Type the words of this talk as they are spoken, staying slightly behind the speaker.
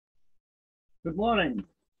Good morning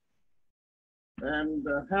and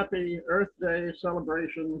happy Earth Day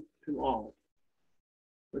celebration to all.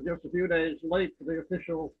 We're just a few days late for the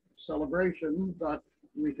official celebration, but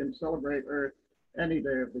we can celebrate Earth any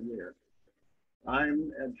day of the year.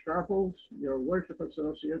 I'm Ed Sharples, your worship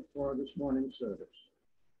associate for this morning's service.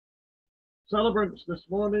 Celebrants this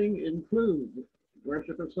morning include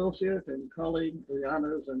worship associate and colleague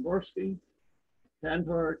Brianna Zamborski,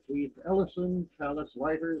 Cantor Keith Ellison, Chalice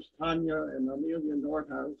Lighters Tanya and Amelia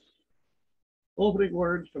Nordhaus, opening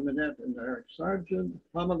words from Annette and Eric Sargent,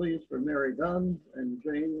 homilies from Mary Dunn and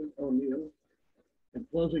Jane O'Neill, and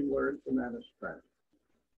closing words from Anna Pratt.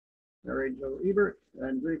 Mary Jo Ebert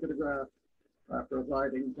and Rika DeGraff are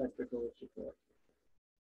providing technical support.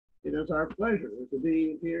 It is our pleasure to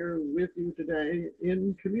be here with you today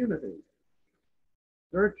in community,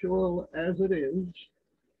 virtual as it is,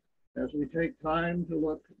 as we take time to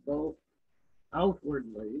look both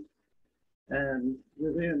outwardly and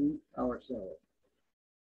within ourselves.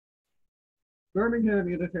 Birmingham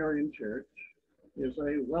Unitarian Church is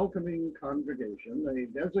a welcoming congregation,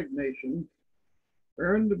 a designation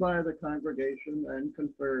earned by the congregation and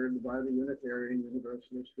conferred by the Unitarian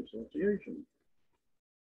Universalist Association.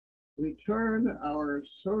 We turn our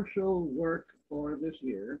social work for this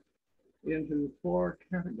year into 4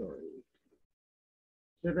 categories: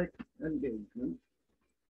 civic engagement,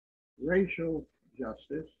 racial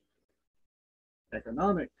justice,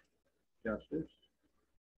 economic justice,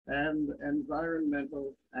 and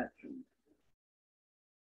environmental action.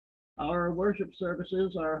 Our worship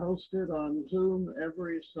services are hosted on Zoom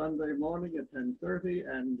every Sunday morning at 10:30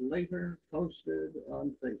 and later posted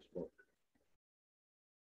on Facebook.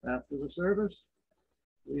 After the service,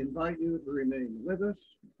 we invite you to remain with us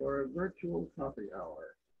for a virtual coffee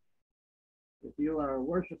hour. If you are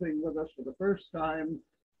worshiping with us for the first time,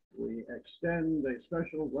 we extend a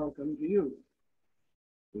special welcome to you.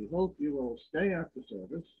 We hope you will stay after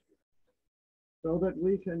service so that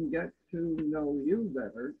we can get to know you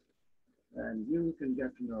better and you can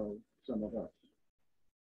get to know some of us.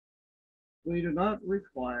 We do not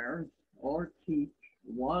require or teach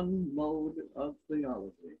one mode of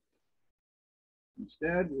theology.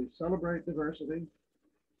 Instead, we celebrate diversity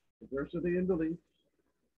in beliefs,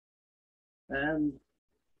 and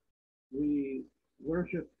we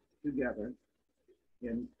worship together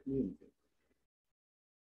in community.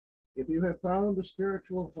 If you have found a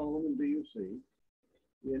spiritual home in BUC,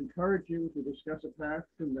 we encourage you to discuss a path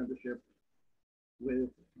to membership with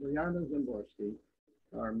Brianna Zamborski,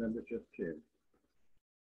 our membership chair.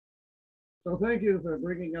 So thank you for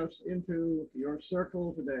bringing us into your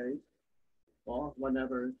circle today, or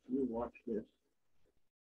whenever you watch this.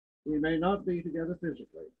 We may not be together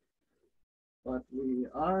physically, but we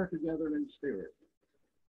are together in spirit,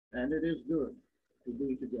 and it is good to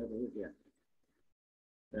be together again.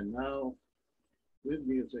 And now, with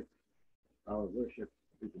music, our worship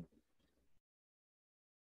begins.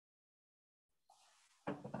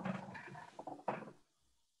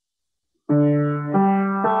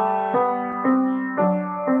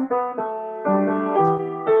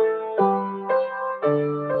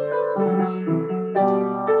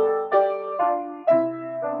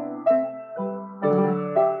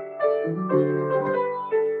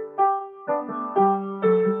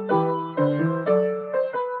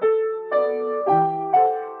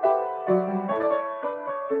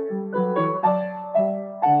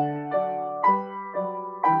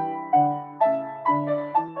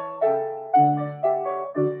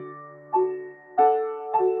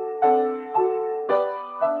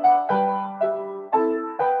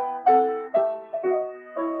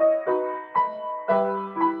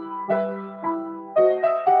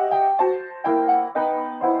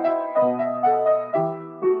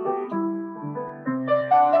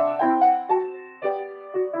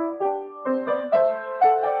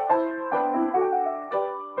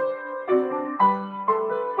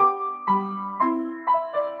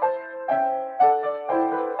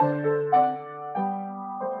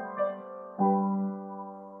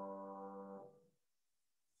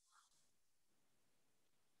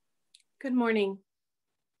 Good morning.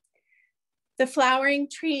 The flowering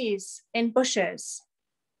trees and bushes,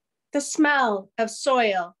 the smell of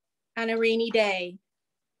soil on a rainy day,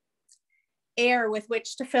 air with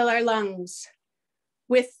which to fill our lungs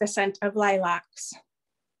with the scent of lilacs,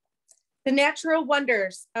 the natural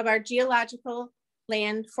wonders of our geological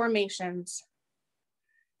land formations,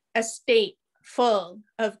 a state full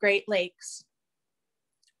of great lakes,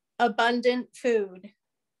 abundant food,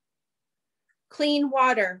 clean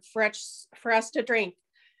water for us to drink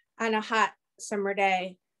on a hot summer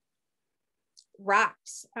day,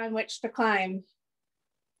 rocks on which to climb,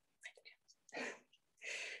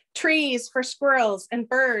 trees for squirrels and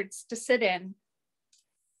birds to sit in,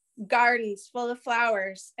 gardens full of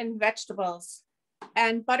flowers and vegetables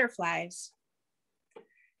and butterflies.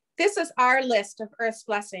 This is our list of Earth's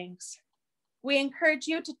blessings. We encourage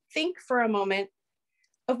you to think for a moment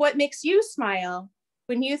of what makes you smile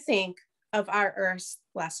when you think of our Earth's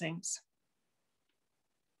blessings.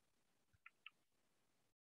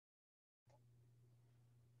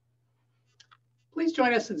 Please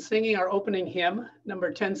join us in singing our opening hymn, number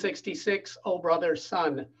 1066, O Brother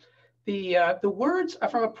Sun. The words are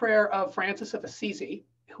from a prayer of Francis of Assisi,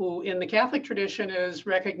 who in the Catholic tradition is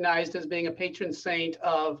recognized as being a patron saint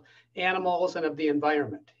of animals and of the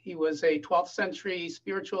environment. He was a 12th century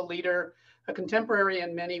spiritual leader, a contemporary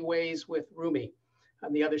in many ways with Rumi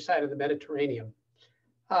on the other side of the Mediterranean.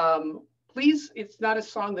 Please, it's not a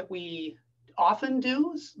song that we often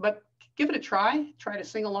do, but give it a try. Try to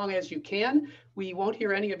sing along as you can. We won't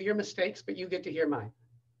hear any of your mistakes, but you get to hear mine.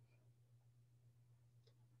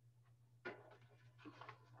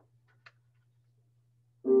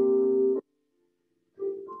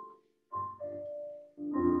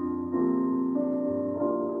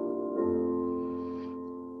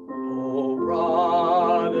 Oh,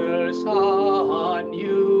 brother sun,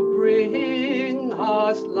 you bring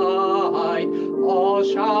us light, all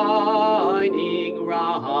shining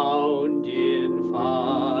round in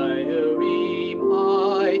fiery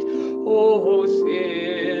might. Oh,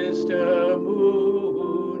 sister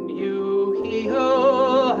moon, you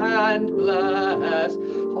heal and bless,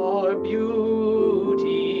 our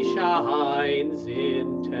beauty shines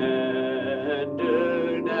in tenderness.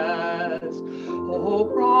 Oh,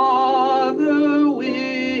 brother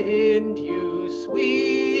wind, you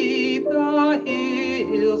sweep the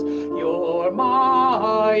hills, your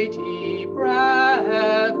mighty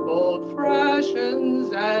breath both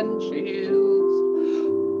freshens and chills.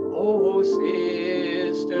 Oh,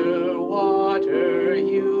 sister water,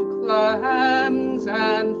 you cleanse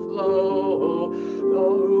and flow, the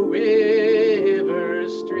river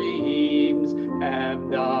streams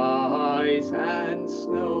and ice and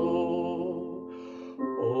snow.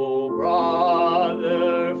 Oh,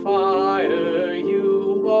 brother fire,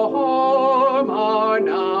 you warm our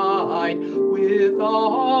night with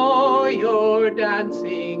all your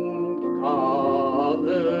dancing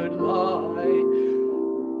colored light.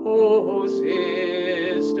 Oh,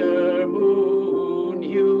 sister moon,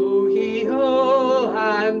 you heal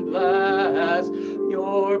and bless,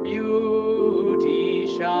 your beauty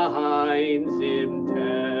shines in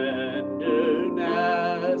tenderness.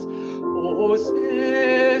 Oh,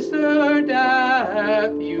 sister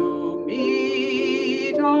death, you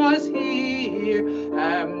meet us here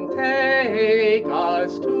and take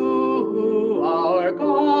us to our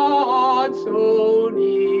God so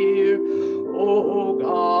near. O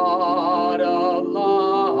God of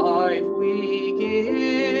life, we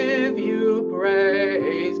give you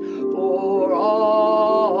praise for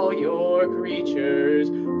all your creatures,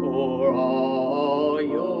 for all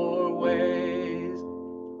your ways,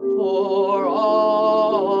 for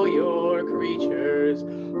all your creatures,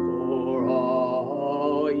 for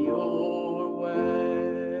all your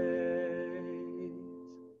ways.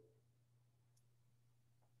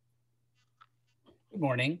 Good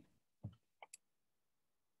morning.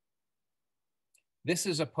 This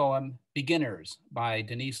is a poem, Beginners, by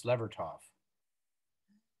Denise Levertov.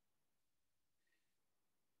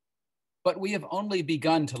 But we have only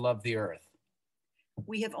begun to love the earth.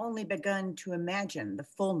 We have only begun to imagine the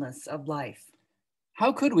fullness of life.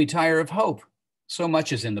 How could we tire of hope? So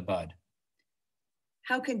much is in the bud.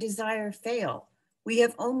 How can desire fail? We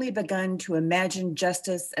have only begun to imagine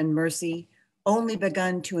justice and mercy, only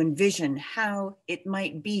begun to envision how it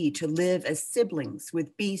might be to live as siblings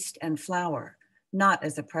with beast and flower, not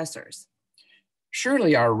as oppressors.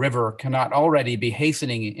 Surely our river cannot already be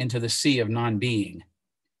hastening into the sea of non-being.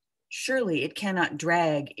 Surely it cannot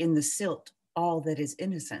drag in the silt all that is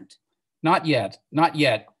innocent. Not yet, not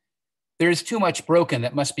yet. There is too much broken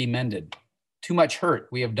that must be mended, too much hurt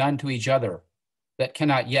we have done to each other that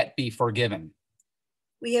cannot yet be forgiven.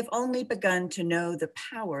 We have only begun to know the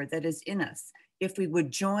power that is in us if we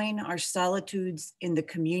would join our solitudes in the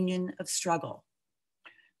communion of struggle.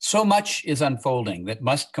 So much is unfolding that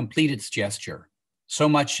must complete its gesture. So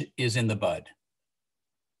much is in the bud.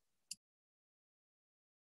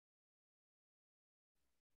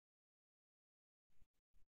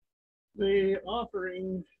 The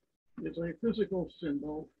offering is a physical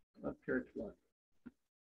symbol of church life.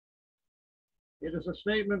 It is a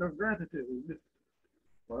statement of gratitude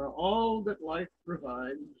for all that life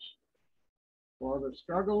provides, for the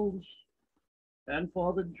struggles and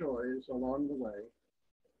for the joys along the way.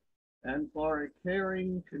 and for a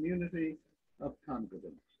caring community of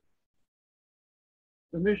confidence.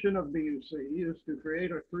 The mission of BUC is to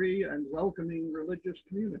create a free and welcoming religious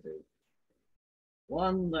community,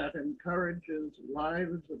 one that encourages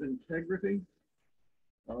lives of integrity,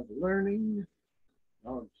 of learning,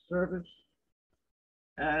 of service,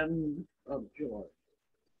 and of joy.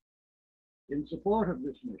 In support of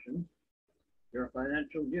this mission, your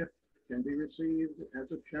financial gift can be received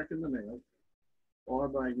as a check in the mail or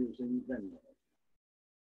by using Venmo.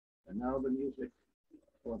 And now the music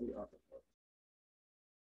for the office.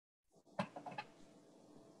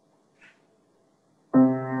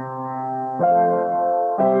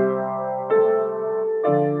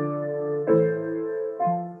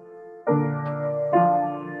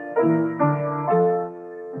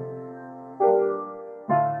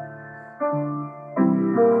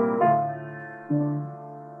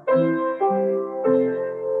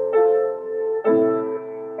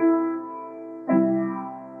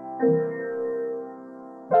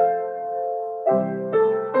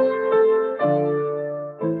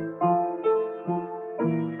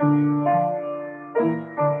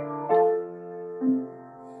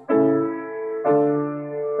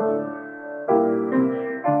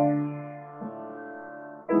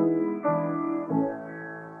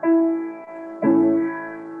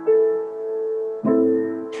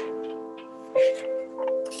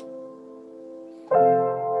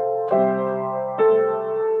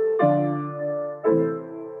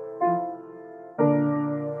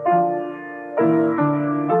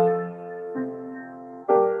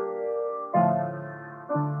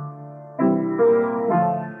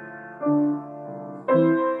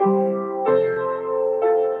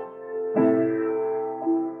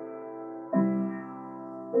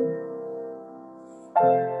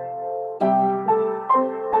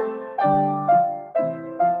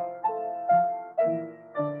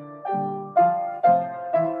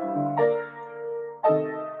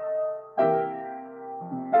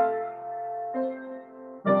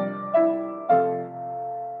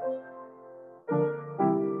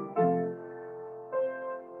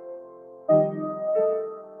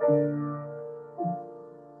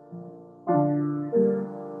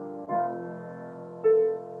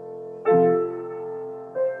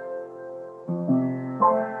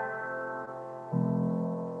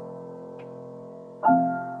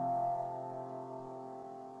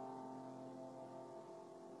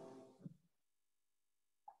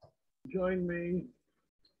 Join me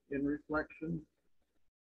in reflection,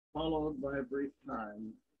 followed by a brief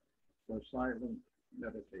time for silent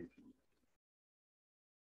meditation.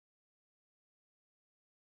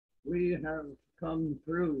 We have come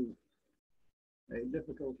through a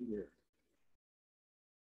difficult year.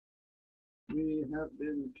 We have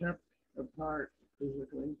been kept apart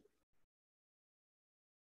physically,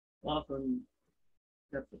 often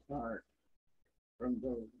kept apart from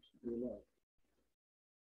those we love.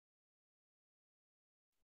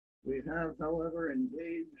 We have, however,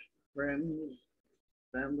 engaged friends,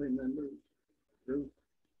 family members, groups,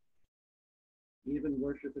 even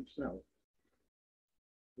worship itself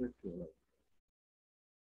virtually.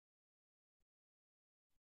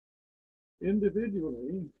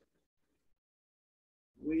 Individually,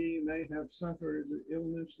 we may have suffered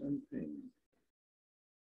illness and pain,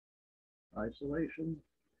 isolation,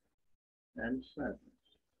 and sadness.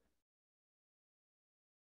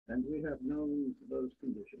 And we have known those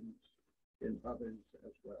conditions in others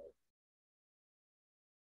as well.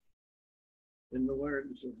 In the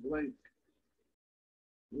words of Blake,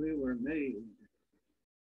 we were made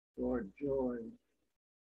for joy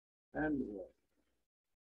and war.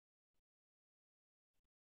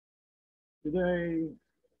 Today,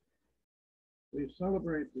 we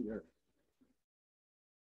celebrate the earth.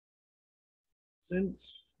 Since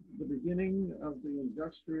the beginning of the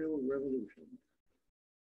Industrial Revolution,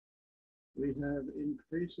 we have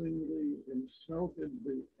increasingly insulted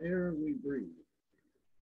the air we breathe.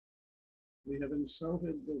 We have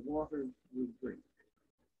insulted the water we drink.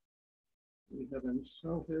 We have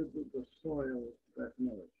insulted the soil that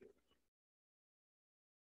nourishes.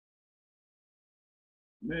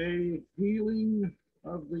 May healing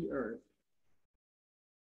of the earth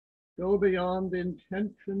go beyond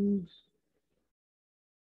intentions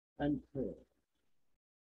and prayer.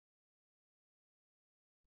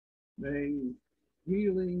 May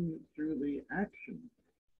healing through the action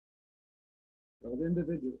of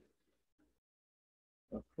individuals,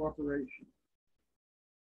 of corporations,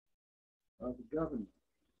 of government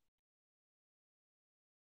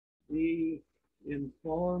be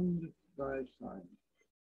informed by science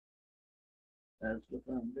as the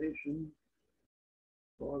foundation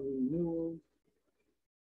for renewal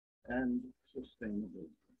and sustainable.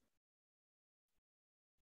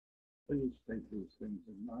 Please take these things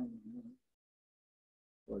in mind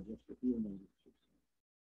for just a few minutes.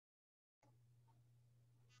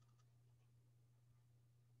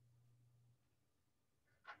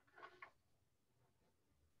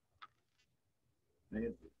 May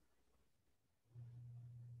it be.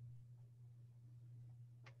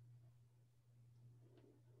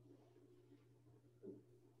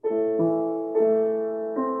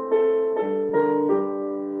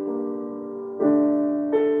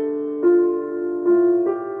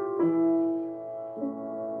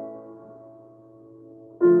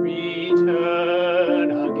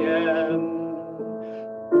 Return again,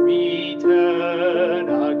 return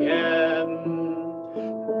again,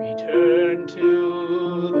 return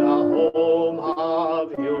to the home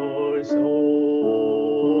of your soul.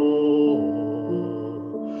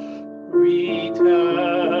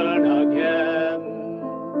 Return again,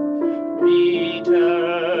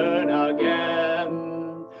 return again,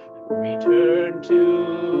 return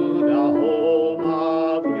to the home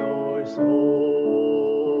of your soul.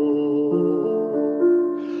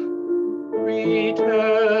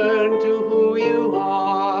 Return to who you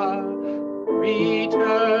are,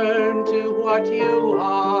 return to what you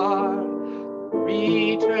are,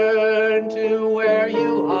 return to where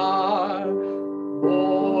you are,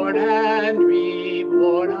 born and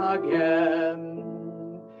reborn again.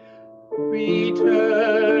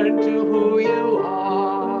 Return to who you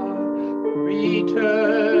are,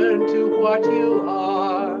 return to what you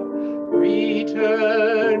are,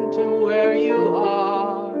 return to where you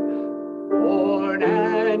are, born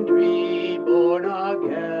and reborn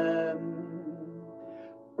again.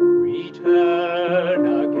 Return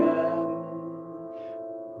again,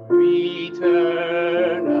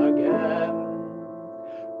 return again,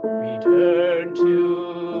 return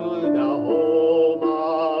to the home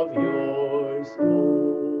of your soul.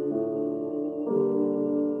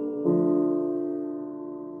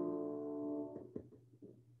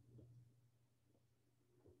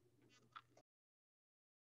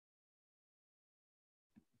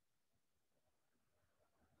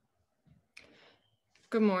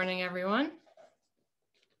 Good morning, everyone.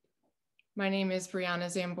 My name is Brianna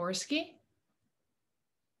Zamborski.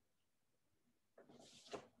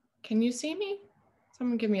 Can you see me?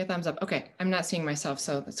 Someone give me a thumbs up. Okay, I'm not seeing myself,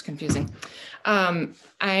 so that's confusing. I'm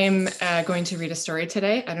going to read a story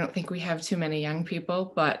today. I don't think we have too many young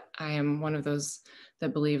people, but I am one of those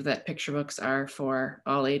that believe that picture books are for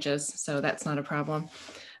all ages, so that's not a problem.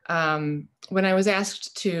 When I was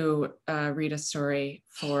asked to read a story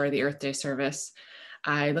for the Earth Day service,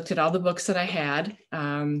 I looked at all the books that I had,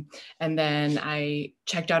 and then I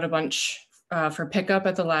checked out a bunch for pickup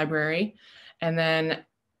at the library. And then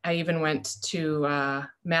I even went to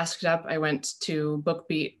Masked Up. I went to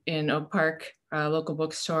BookBeat in Oak Park, a local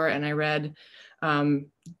bookstore, and I read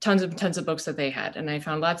tons of books that they had. And I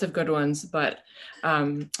found lots of good ones, but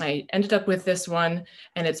I ended up with this one,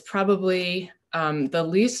 and it's probably the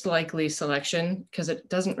least likely selection because it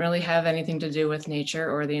doesn't really have anything to do with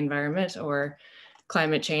nature or the environment or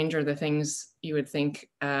climate change or the things you would think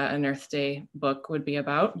an Earth Day book would be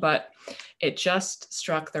about, but it just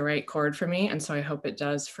struck the right chord for me. And so I hope it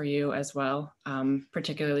does for you as well,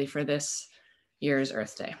 particularly for this year's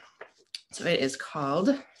Earth Day. So it is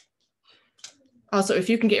called, also, if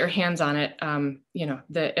you can get your hands on it, you know,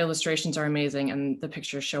 the illustrations are amazing and the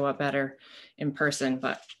pictures show up better in person,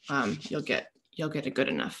 but you'll get a good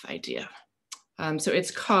enough idea. So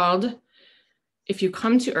it's called If You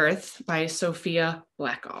Come to Earth by Sophia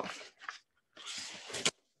Blackall.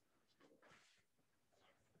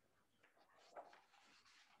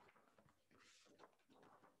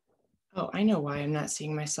 Oh, I know why I'm not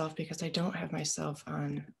seeing myself, because I don't have myself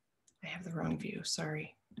on. I have the wrong view,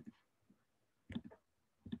 sorry.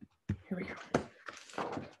 Here we go.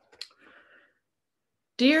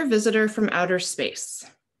 Dear visitor from outer space,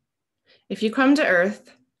 if you come to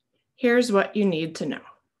Earth, here's what you need to know.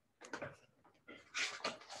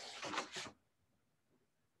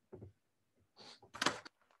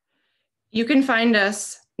 You can find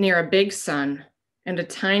us near a big sun and a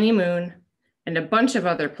tiny moon and a bunch of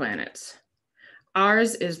other planets.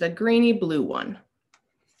 Ours is the greeny blue one.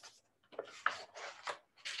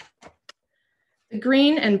 The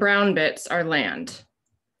green and brown bits are land,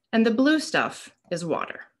 and the blue stuff is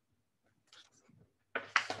water.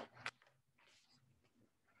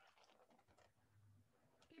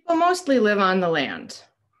 People mostly live on the land,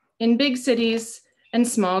 in big cities and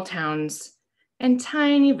small towns and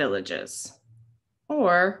tiny villages,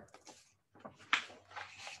 or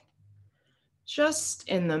just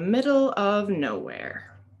in the middle of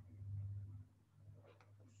nowhere.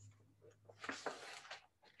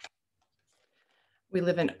 We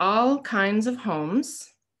live in all kinds of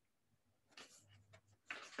homes.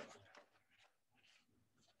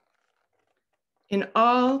 In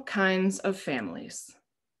all kinds of families.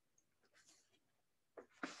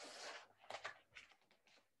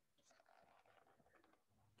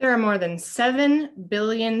 There are more than 7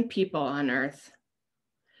 billion people on Earth.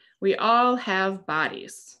 We all have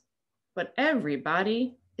bodies, but every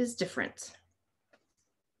body is different.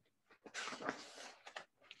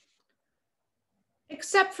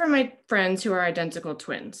 Except for my friends who are identical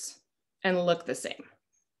twins and look the same,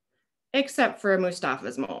 except for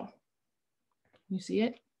Mustafa's mole. You see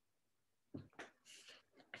it?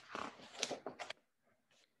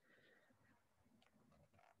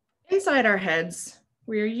 Inside our heads,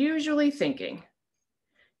 we are usually thinking.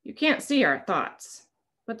 You can't see our thoughts,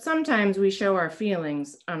 but sometimes we show our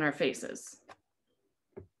feelings on our faces.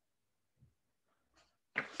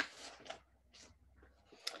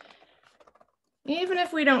 Even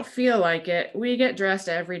if we don't feel like it, we get dressed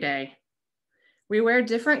every day. We wear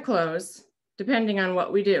different clothes depending on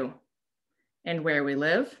what we do and where we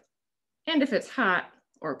live, and if it's hot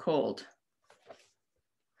or cold.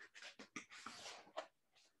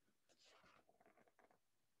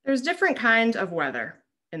 There's different kinds of weather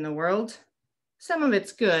in the world. Some of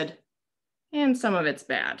it's good and some of it's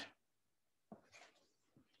bad.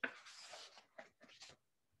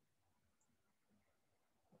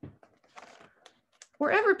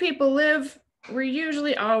 Wherever people live, we're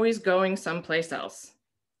usually always going someplace else.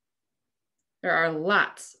 There are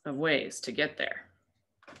lots of ways to get there.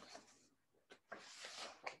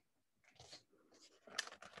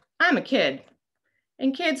 I'm a kid,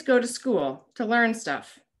 and kids go to school to learn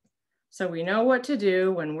stuff, so we know what to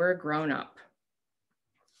do when we're grown up.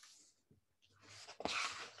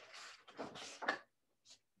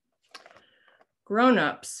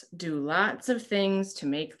 Grown-ups do lots of things to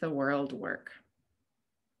make the world work.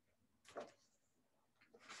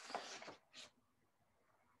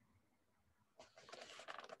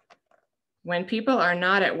 When people are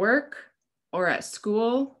not at work or at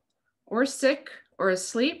school or sick or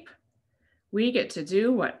asleep, we get to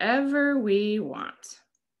do whatever we want.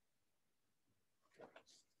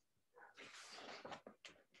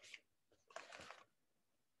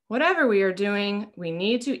 Whatever we are doing, we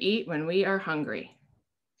need to eat when we are hungry.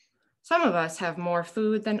 Some of us have more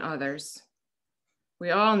food than others. We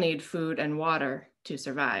all need food and water to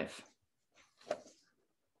survive.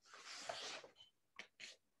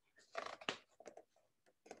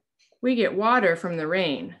 We get water from the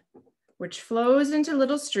rain, which flows into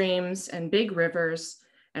little streams and big rivers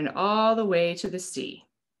and all the way to the sea.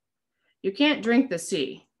 You can't drink the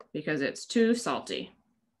sea because it's too salty.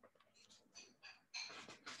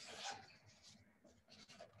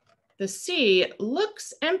 The sea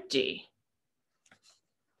looks empty,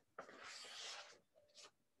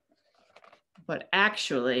 but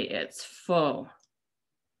actually it's full.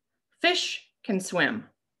 Fish can swim,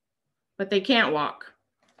 but they can't walk.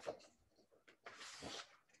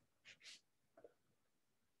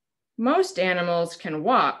 Most animals can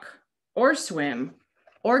walk or swim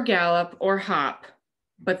or gallop or hop,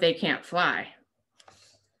 but they can't fly.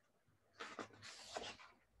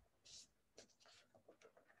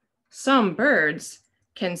 Some birds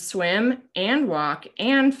can swim and walk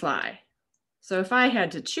and fly. So if I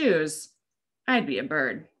had to choose, I'd be a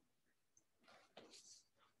bird.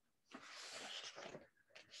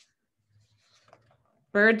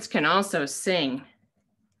 Birds can also sing.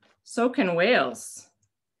 So can whales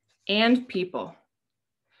and people.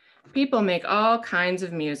 People make all kinds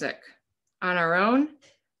of music on our own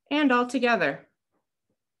and all together.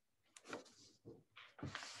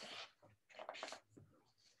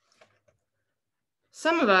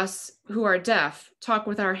 Some of us who are deaf talk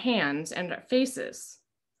with our hands and our faces.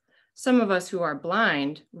 Some of us who are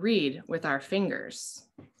blind read with our fingers.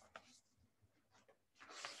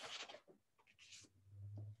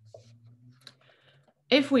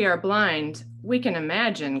 If we are blind, we can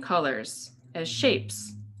imagine colors as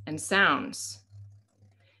shapes and sounds.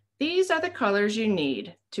 These are the colors you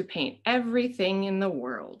need to paint everything in the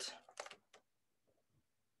world.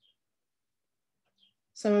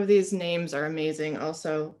 Some of these names are amazing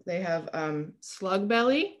also. They have slug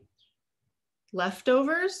belly,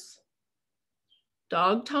 leftovers,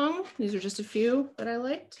 dog tongue. These are just a few that I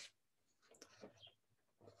liked.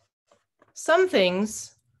 Some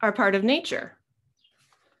things are part of nature.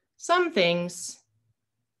 Some things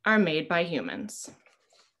are made by humans.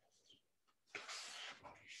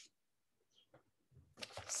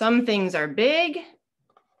 Some things are big,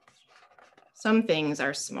 some things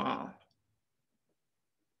are small.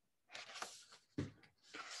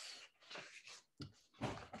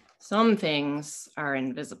 Some things are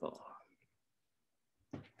invisible.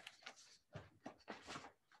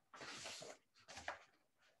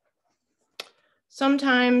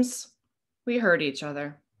 Sometimes we hurt each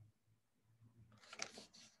other.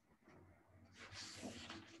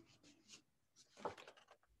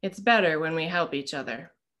 It's better when we help each other.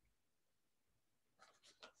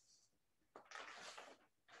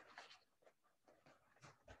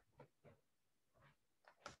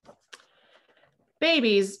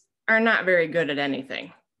 Babies are not very good at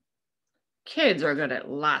anything. Kids are good at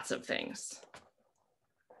lots of things.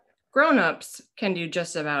 Grown-ups can do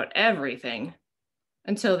just about everything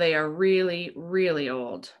until they are really, really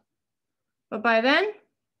old. But by then,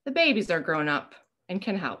 the babies are grown up and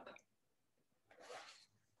can help.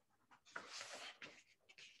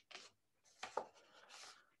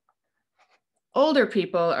 Older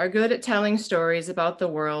people are good at telling stories about the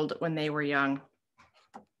world when they were young.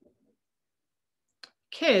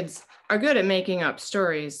 Kids are good at making up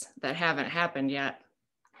stories that haven't happened yet.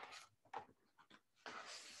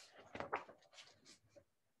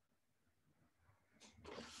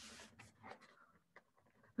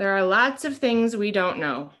 There are lots of things we don't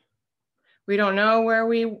know. We don't know where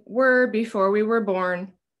we were before we were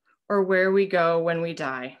born or where we go when we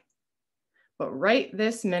die. But right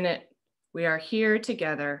this minute, we are here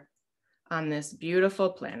together on this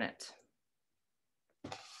beautiful planet.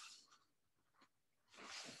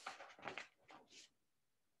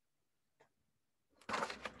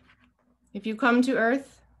 If you come to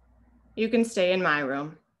Earth, you can stay in my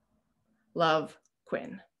room. Love,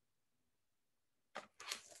 Quinn.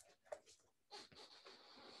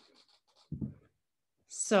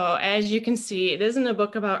 So as you can see, it isn't a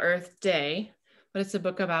book about Earth Day, but it's a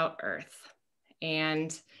book about Earth,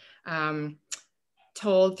 and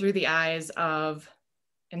told through the eyes of,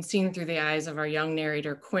 and seen through the eyes of our young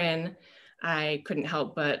narrator, Quinn. I couldn't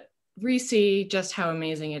help but re-see just how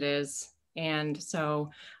amazing it is. And so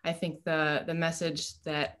I think the message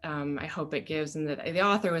that I hope it gives and that the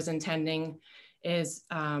author was intending is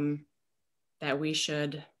that we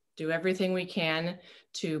should do everything we can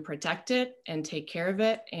to protect it and take care of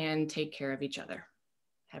it and take care of each other.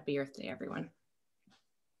 Happy Earth Day, everyone.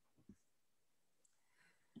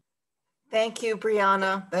 Thank you,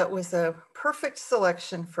 Brianna. That was a perfect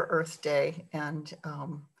selection for Earth Day. And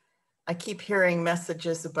I keep hearing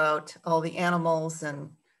messages about all the animals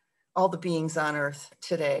and all the beings on Earth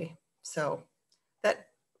today. So that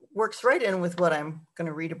works right in with what I'm going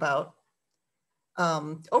to read about.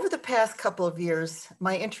 Over the past couple of years,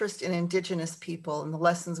 my interest in Indigenous people and the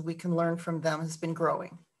lessons we can learn from them has been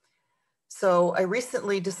growing. So I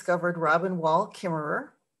recently discovered Robin Wall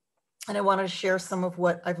Kimmerer, and I wanted to share some of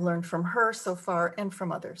what I've learned from her so far and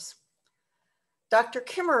from others. Dr.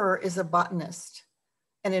 Kimmerer is a botanist,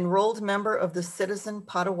 an enrolled member of the Citizen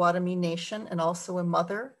Potawatomi Nation, and also a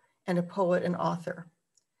mother and a poet and author.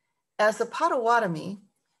 As a Potawatomi,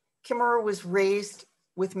 Kimmerer was raised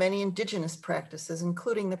with many Indigenous practices,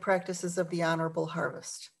 including the practices of the honorable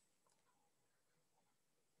harvest.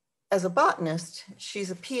 As a botanist,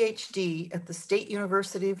 she's a PhD at the State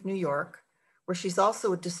University of New York, where she's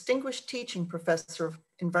also a distinguished teaching professor of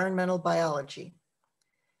environmental biology.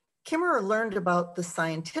 Kimmerer learned about the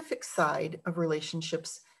scientific side of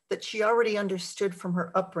relationships that she already understood from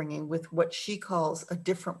her upbringing with what she calls a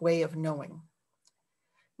different way of knowing.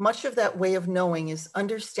 Much of that way of knowing is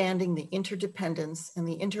understanding the interdependence and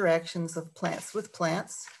the interactions of plants with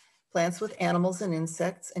plants, plants with animals and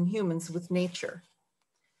insects, and humans with nature.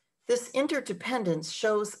 This interdependence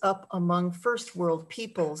shows up among first world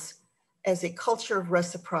peoples as a culture of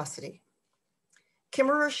reciprocity.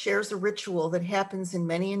 Kimmerer shares a ritual that happens in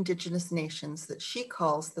many Indigenous nations that she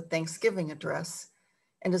calls the Thanksgiving Address,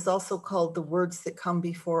 and is also called the words that come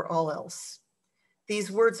before all else.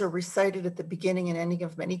 These words are recited at the beginning and ending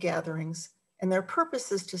of many gatherings, and their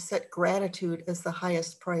purpose is to set gratitude as the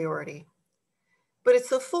highest priority. But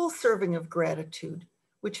it's a full serving of gratitude,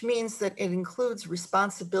 which means that it includes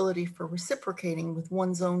responsibility for reciprocating with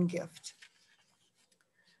one's own gift.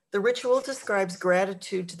 The ritual describes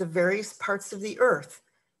gratitude to the various parts of the earth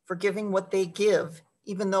for giving what they give,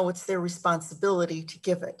 even though it's their responsibility to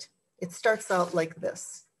give it. It starts out like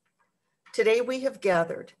this. Today we have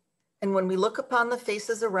gathered, and when we look upon the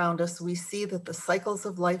faces around us, we see that the cycles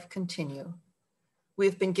of life continue. We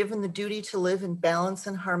have been given the duty to live in balance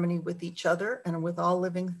and harmony with each other and with all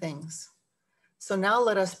living things. So now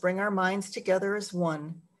let us bring our minds together as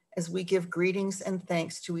one as we give greetings and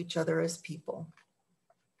thanks to each other as people.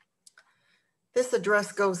 This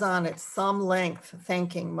address goes on at some length,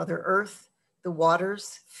 thanking Mother Earth, the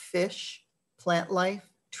waters, fish, plant life,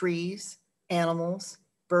 trees, animals,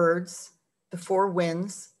 birds, the four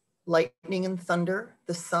winds, lightning and thunder,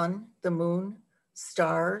 the sun, the moon,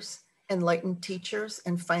 stars, enlightened teachers,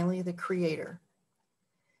 and finally the Creator.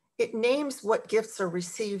 It names what gifts are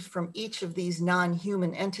received from each of these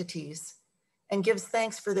non-human entities and gives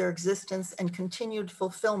thanks for their existence and continued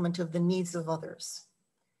fulfillment of the needs of others.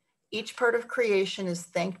 Each part of creation is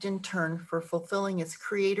thanked in turn for fulfilling its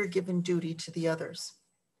Creator-given duty to the others.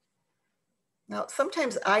 Now,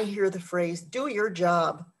 sometimes I hear the phrase, do your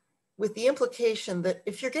job, with the implication that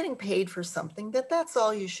if you're getting paid for something, that's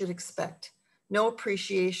all you should expect. No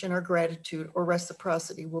appreciation or gratitude or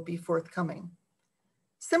reciprocity will be forthcoming.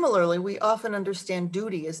 Similarly, we often understand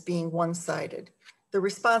duty as being one-sided, the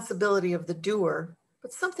responsibility of the doer,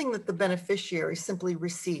 but something that the beneficiary simply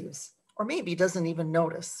receives, or maybe doesn't even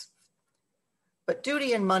notice. But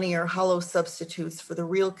duty and money are hollow substitutes for the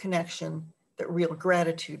real connection that real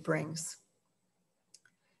gratitude brings.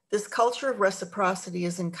 This culture of reciprocity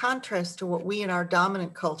is in contrast to what we in our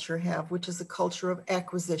dominant culture have, which is a culture of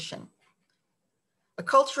acquisition. A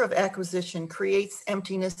culture of acquisition creates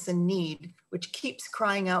emptiness and need, which keeps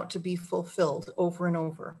crying out to be fulfilled over and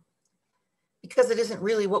over. Because it isn't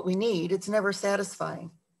really what we need, it's never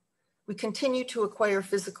satisfying. We continue to acquire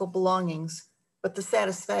physical belongings, but the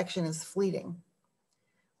satisfaction is fleeting.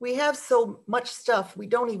 We have so much stuff we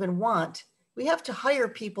don't even want. We have to hire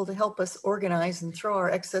people to help us organize and throw our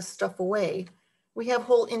excess stuff away. We have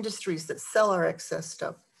whole industries that sell our excess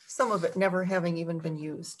stuff, some of it never having even been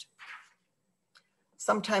used.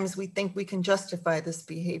 Sometimes we think we can justify this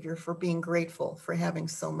behavior for being grateful for having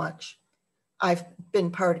so much. I've been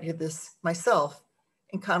party to this myself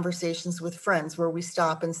in conversations with friends where we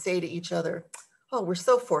stop and say to each other, oh, we're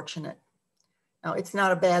so fortunate. Now, it's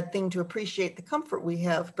not a bad thing to appreciate the comfort we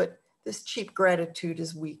have, but this cheap gratitude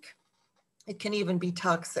is weak. It can even be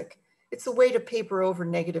toxic. It's a way to paper over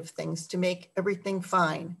negative things, to make everything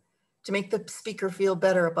fine, to make the speaker feel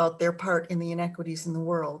better about their part in the inequities in the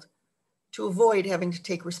world, to avoid having to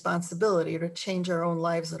take responsibility or to change our own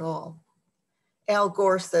lives at all. Al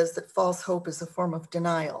Gore says that false hope is a form of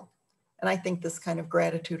denial, and I think this kind of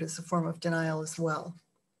gratitude is a form of denial as well.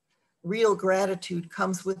 Real gratitude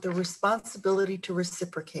comes with the responsibility to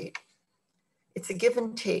reciprocate. It's a give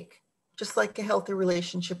and take, just like a healthy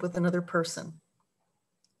relationship with another person.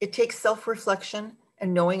 It takes self-reflection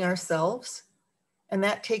and knowing ourselves, and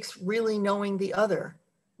that takes really knowing the other,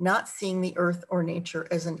 not seeing the earth or nature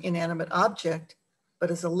as an inanimate object, but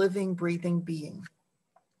as a living, breathing being.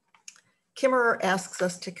 Kimmerer asks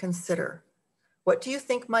us to consider, what do you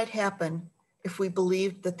think might happen if we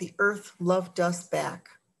believed that the earth loved us back?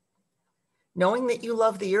 Knowing that you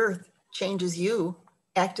love the earth changes you,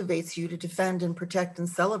 activates you to defend and protect and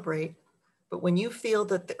celebrate. But when you feel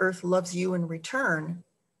that the earth loves you in return,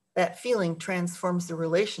 that feeling transforms the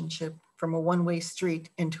relationship from a one-way street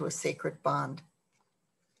into a sacred bond.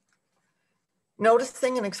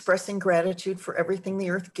 Noticing and expressing gratitude for everything the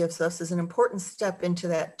earth gives us is an important step into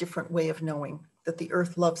that different way of knowing that the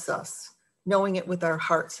earth loves us, knowing it with our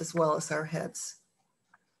hearts as well as our heads.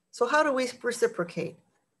 So how do we reciprocate?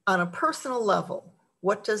 On a personal level,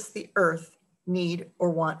 what does the earth need or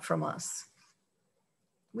want from us?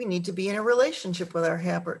 We need to be in a relationship with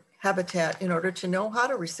our habitat in order to know how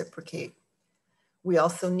to reciprocate. We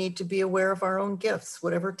also need to be aware of our own gifts,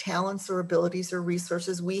 whatever talents or abilities or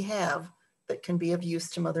resources we have that can be of use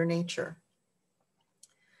to Mother Nature.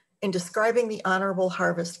 In describing the honorable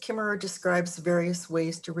harvest, Kimmerer describes various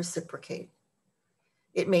ways to reciprocate.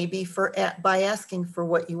 It may be by asking for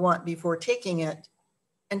what you want before taking it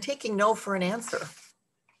and taking no for an answer.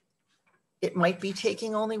 It might be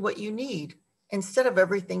taking only what you need instead of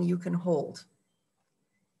everything you can hold.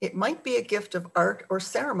 It might be a gift of art or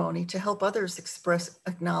ceremony to help others express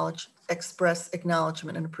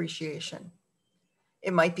acknowledgement and appreciation.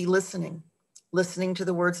 It might be listening to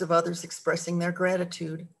the words of others expressing their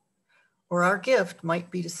gratitude. Or our gift might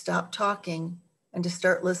be to stop talking and to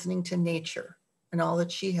start listening to nature and all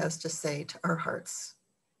that she has to say to our hearts.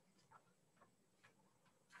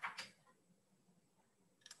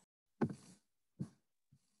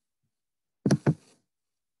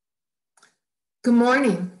 Good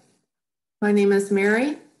morning. My name is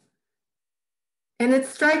Mary, and it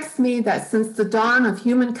strikes me that since the dawn of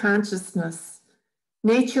human consciousness,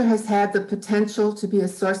 nature has had the potential to be a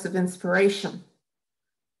source of inspiration,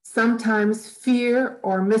 sometimes fear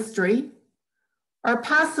or mystery, or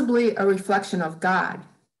possibly a reflection of God,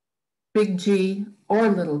 big G or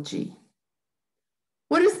little g.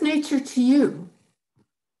 What is nature to you?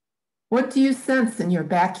 What do you sense in your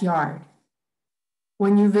backyard?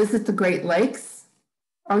 When you visit the Great Lakes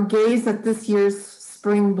or gaze at this year's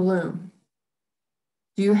spring bloom?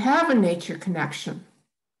 Do you have a nature connection?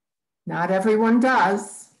 Not everyone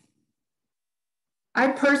does. I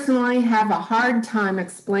personally have a hard time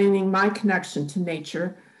explaining my connection to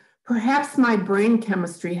nature. Perhaps my brain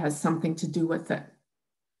chemistry has something to do with it.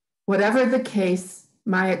 Whatever the case,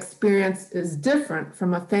 my experience is different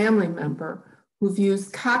from a family member who views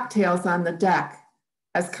cocktails on the deck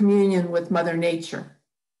as communion with Mother Nature.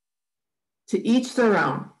 To each their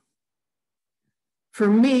own. For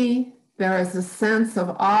me, there is a sense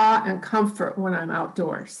of awe and comfort when I'm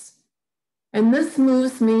outdoors. And this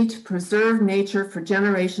moves me to preserve nature for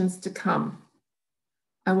generations to come.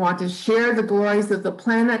 I want to share the glories of the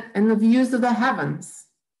planet and the views of the heavens.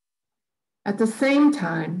 At the same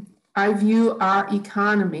time, I view our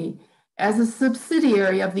economy as a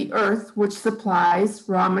subsidiary of the earth, which supplies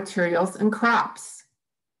raw materials and crops.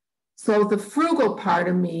 So the frugal part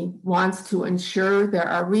of me wants to ensure there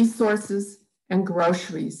are resources and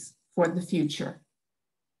groceries for the future.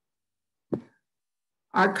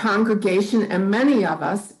 Our congregation and many of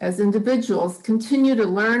us as individuals continue to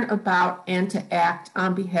learn about and to act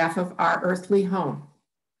on behalf of our earthly home.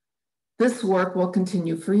 This work will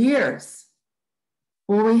continue for years.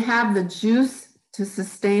 Will we have the juice to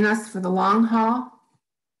sustain us for the long haul?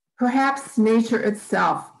 Perhaps nature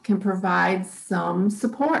itself can provide some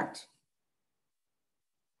support.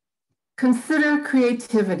 Consider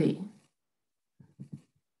creativity,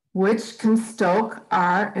 which can stoke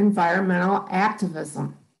our environmental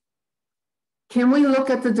activism. Can we look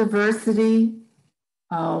at the diversity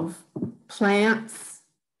of plants,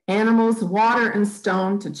 animals, water, and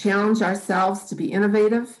stone to challenge ourselves to be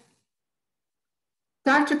innovative?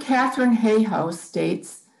 Dr. Katharine Hayhoe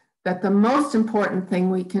states that the most important thing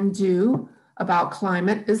we can do about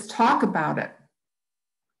climate is talk about it.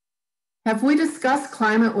 Have we discussed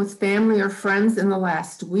climate with family or friends in the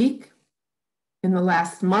last week? In the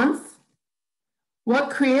last month? What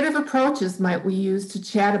creative approaches might we use to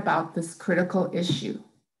chat about this critical issue?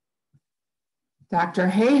 Dr.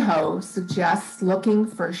 Hayhoe suggests looking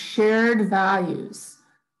for shared values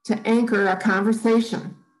to anchor a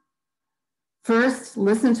conversation. First,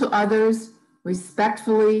 listen to others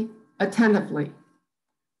respectfully, attentively.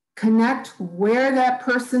 Connect where that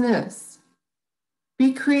person is.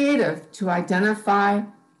 Be creative to identify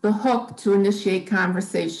the hook to initiate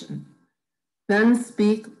conversation. Then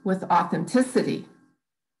speak with authenticity.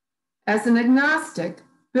 As an agnostic,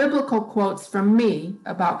 biblical quotes from me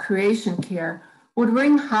about creation care would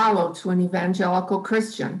ring hollow to an evangelical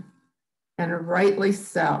Christian, and rightly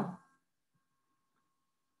so.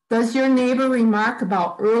 Does your neighbor remark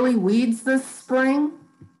about early weeds this spring?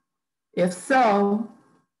 If so,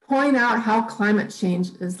 point out how climate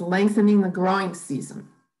change is lengthening the growing season.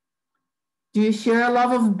 Do you share a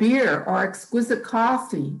love of beer or exquisite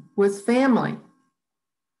coffee with family?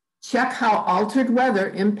 Check how altered weather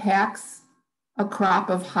impacts a crop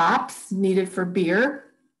of hops needed for beer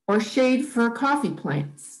or shade for coffee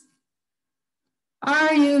plants.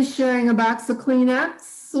 Are you sharing a box of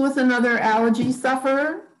Kleenex with another allergy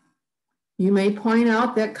sufferer? You may point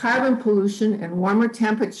out that carbon pollution and warmer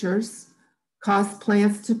temperatures cause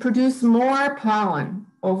plants to produce more pollen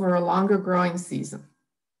over a longer growing season.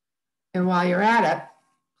 And while you're at it,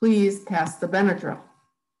 please pass the Benadryl.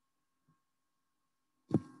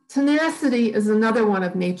 Tenacity is another one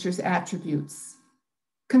of nature's attributes.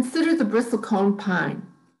 Consider the bristlecone pine,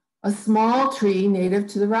 a small tree native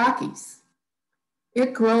to the Rockies.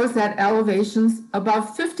 It grows at elevations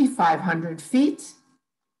above 5,500 feet,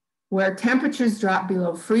 where temperatures drop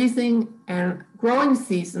below freezing and growing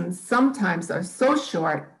seasons sometimes are so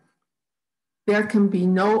short, there can be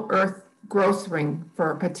no earth growth ring for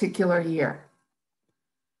a particular year.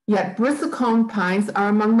 Yet bristlecone pines are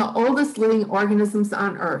among the oldest living organisms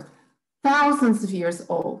on Earth, thousands of years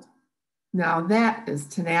old. Now that is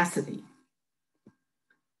tenacity.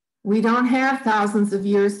 We don't have thousands of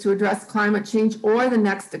years to address climate change or the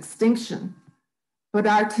next extinction, but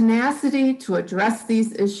our tenacity to address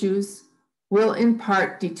these issues will in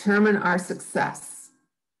part determine our success.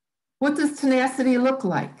 What does tenacity look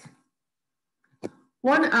like?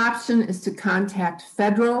 One option is to contact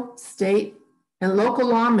federal, state, and local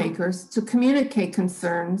lawmakers to communicate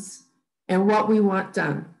concerns and what we want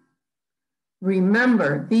done.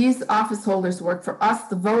 Remember, these office holders work for us,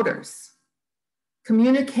 the voters.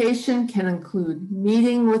 Communication can include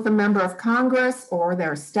meeting with a member of Congress or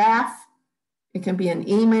their staff. It can be an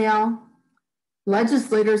email.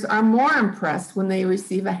 Legislators are more impressed when they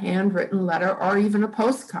receive a handwritten letter or even a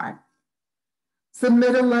postcard.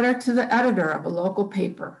 Submit a letter to the editor of a local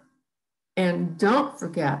paper. And don't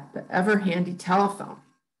forget the ever-handy telephone.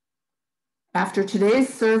 After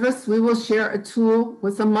today's service, we will share a tool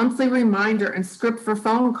with a monthly reminder and script for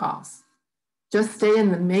phone calls. Just stay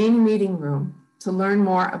in the main meeting room to learn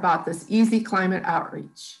more about this easy climate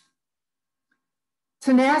outreach.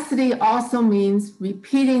 Tenacity also means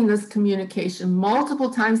repeating this communication multiple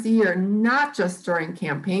times a year, not just during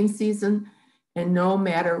campaign season, and no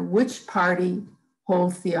matter which party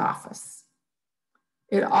holds the office.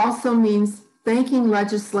 It also means thanking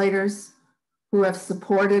legislators who have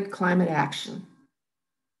supported climate action.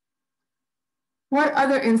 What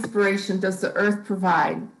other inspiration does the earth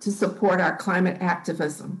provide to support our climate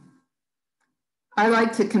activism? I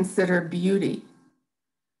like to consider beauty.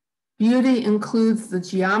 Beauty includes the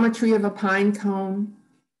geometry of a pine cone,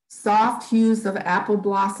 soft hues of apple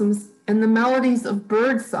blossoms, and the melodies of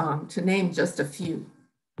bird song, to name just a few.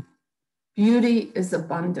 Beauty is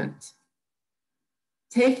abundant.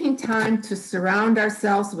 Taking time to surround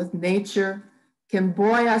ourselves with nature can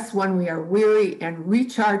buoy us when we are weary and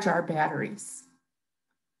recharge our batteries.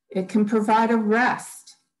 It can provide a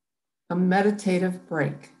rest, a meditative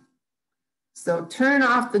break. So turn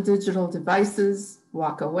off the digital devices,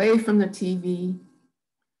 walk away from the TV,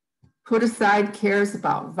 put aside cares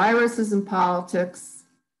about viruses and politics,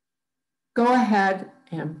 go ahead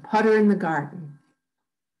and putter in the garden,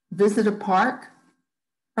 visit a park,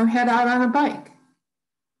 or head out on a bike.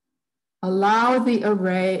 Allow the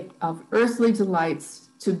array of earthly delights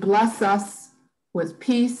to bless us with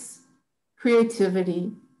peace,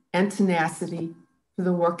 creativity, and tenacity for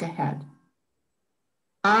the work ahead.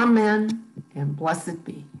 Amen, and blessed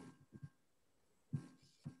be.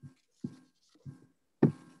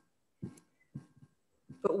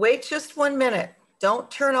 But wait just 1 minute.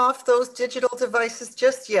 Don't turn off those digital devices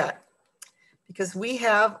just yet, because we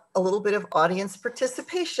have a little bit of audience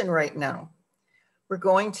participation right now. We're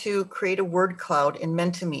going to create a word cloud in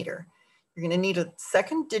Mentimeter. You're going to need a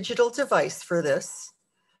second digital device for this.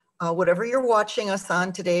 Whatever you're watching us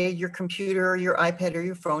on today, your computer, your iPad, or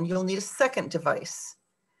your phone, you'll need a second device.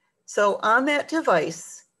 So on that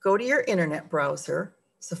device, go to your internet browser,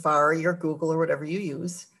 Safari or Google or whatever you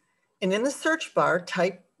use, and in the search bar,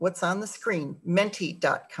 type what's on the screen,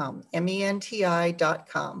 menti.com,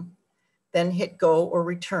 MENTI.com, then hit go or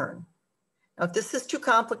return. Now, if this is too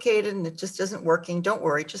complicated and it just isn't working, don't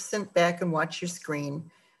worry, just sit back and watch your screen.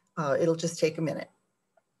 It'll just take a minute.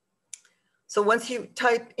 So once you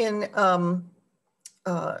type in,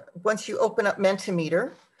 once you open up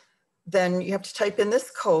Mentimeter, then you have to type in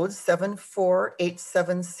this code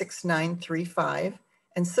 74876935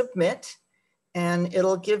 and submit, and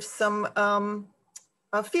it'll give some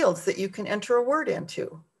fields that you can enter a word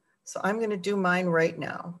into. So I'm going to do mine right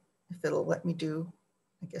now. If it'll let me do,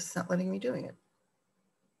 I guess it's not letting me doing it.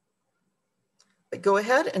 But go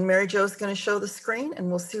ahead, and Mary Jo's going to show the screen, and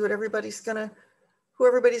we'll see what everybody's going to, who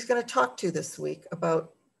everybody's going to talk to this week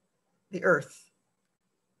about the earth.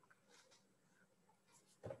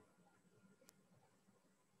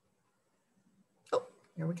 Oh,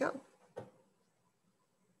 here we go.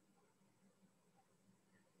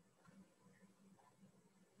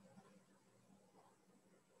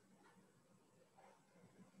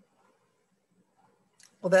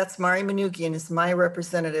 Well, that's Mari Manoogian is my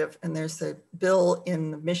representative, and there's a bill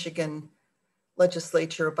in the Michigan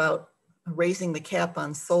legislature about raising the cap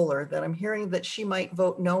on solar that I'm hearing that she might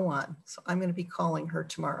vote no on. So I'm going to be calling her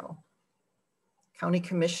tomorrow. County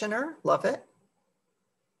Commissioner, love it.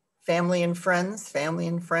 Family and friends, family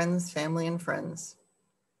and friends, family and friends.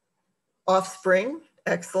 Offspring,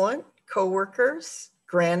 excellent. Coworkers,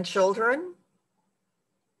 grandchildren.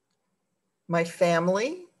 My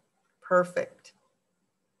family, perfect.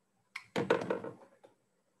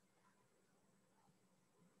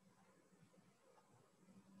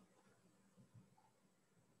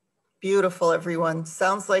 Beautiful, everyone.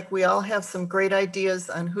 Sounds like we all have some great ideas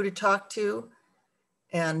on who to talk to.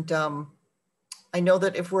 And I know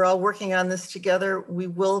that if we're all working on this together, we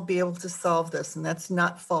will be able to solve this. And that's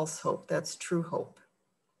not false hope, that's true hope.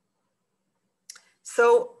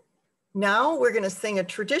 So now we're going to sing a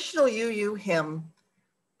traditional UU hymn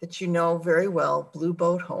that you know very well, Blue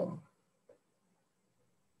Boat Home.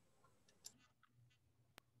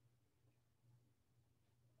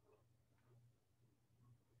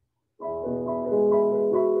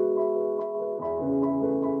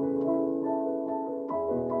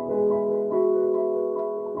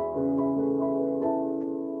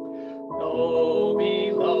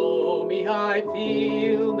 Below me, I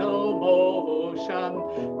feel no motion,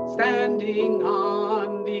 standing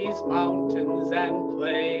on these mountains and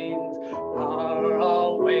plains, far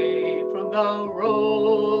away from the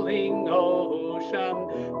rolling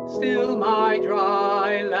ocean. Still my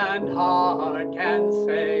dry land heart can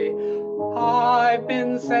say, I've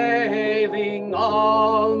been sailing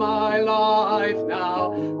all my life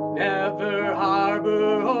now, never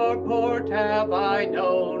harbor or port have I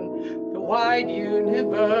known? The wide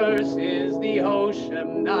universe is the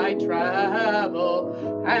ocean I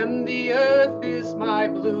travel, and the earth is my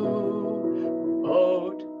blue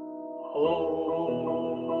boat home.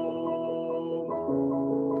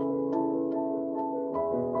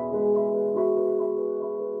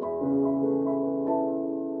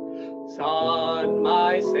 Sun,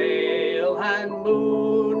 my sail, and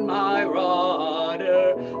moon, my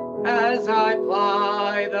rudder, as I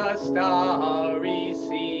ply the starry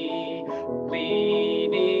sea,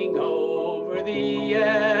 leaning over the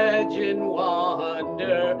edge in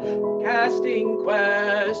wonder, casting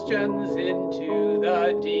questions into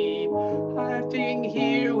the deep, drifting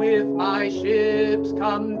here with my ship's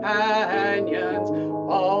companions,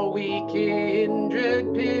 all we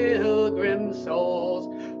kindred pilgrim souls,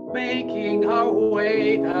 making our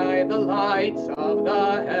way by the lights of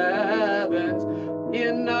the heavens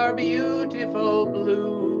in our beautiful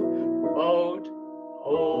blue boat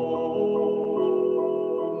home.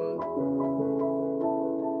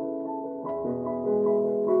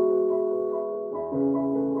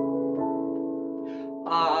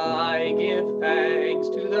 I give thanks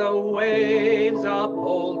to the waves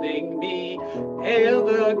upholding me, hail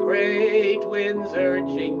the great winds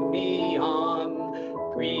urging me on.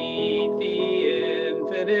 Greet the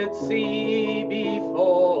infinite sea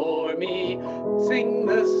before me, sing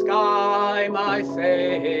the sky my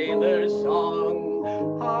sailor's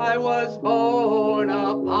song. I was born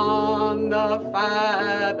upon the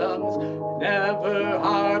fathoms, never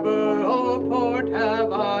harbor or port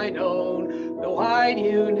have I known. The wide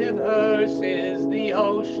universe is the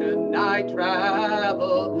ocean I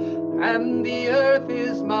travel, and the earth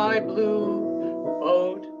is my blue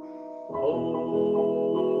boat home.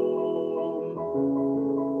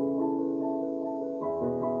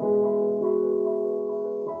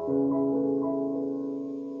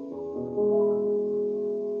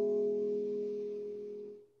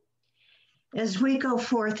 As we go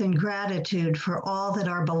forth in gratitude for all that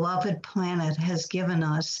our beloved planet has given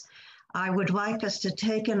us, I would like us to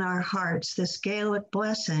take in our hearts this Gaelic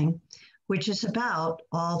blessing, which is about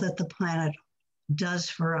all that the planet does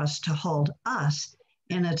for us to hold us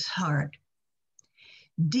in its heart.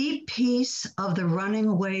 Deep peace of the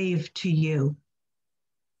running wave to you.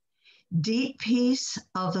 Deep peace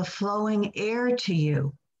of the flowing air to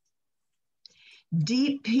you.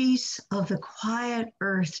 Deep peace of the quiet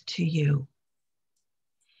earth to you.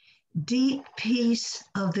 Deep peace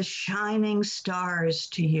of the shining stars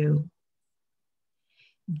to you.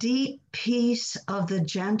 Deep peace of the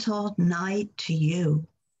gentle night to you.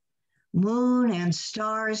 Moon and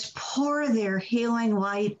stars pour their healing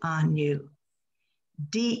light on you.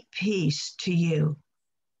 Deep peace to you.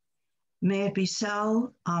 May it be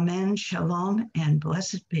so. Amen. Shalom and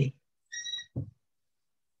blessed be.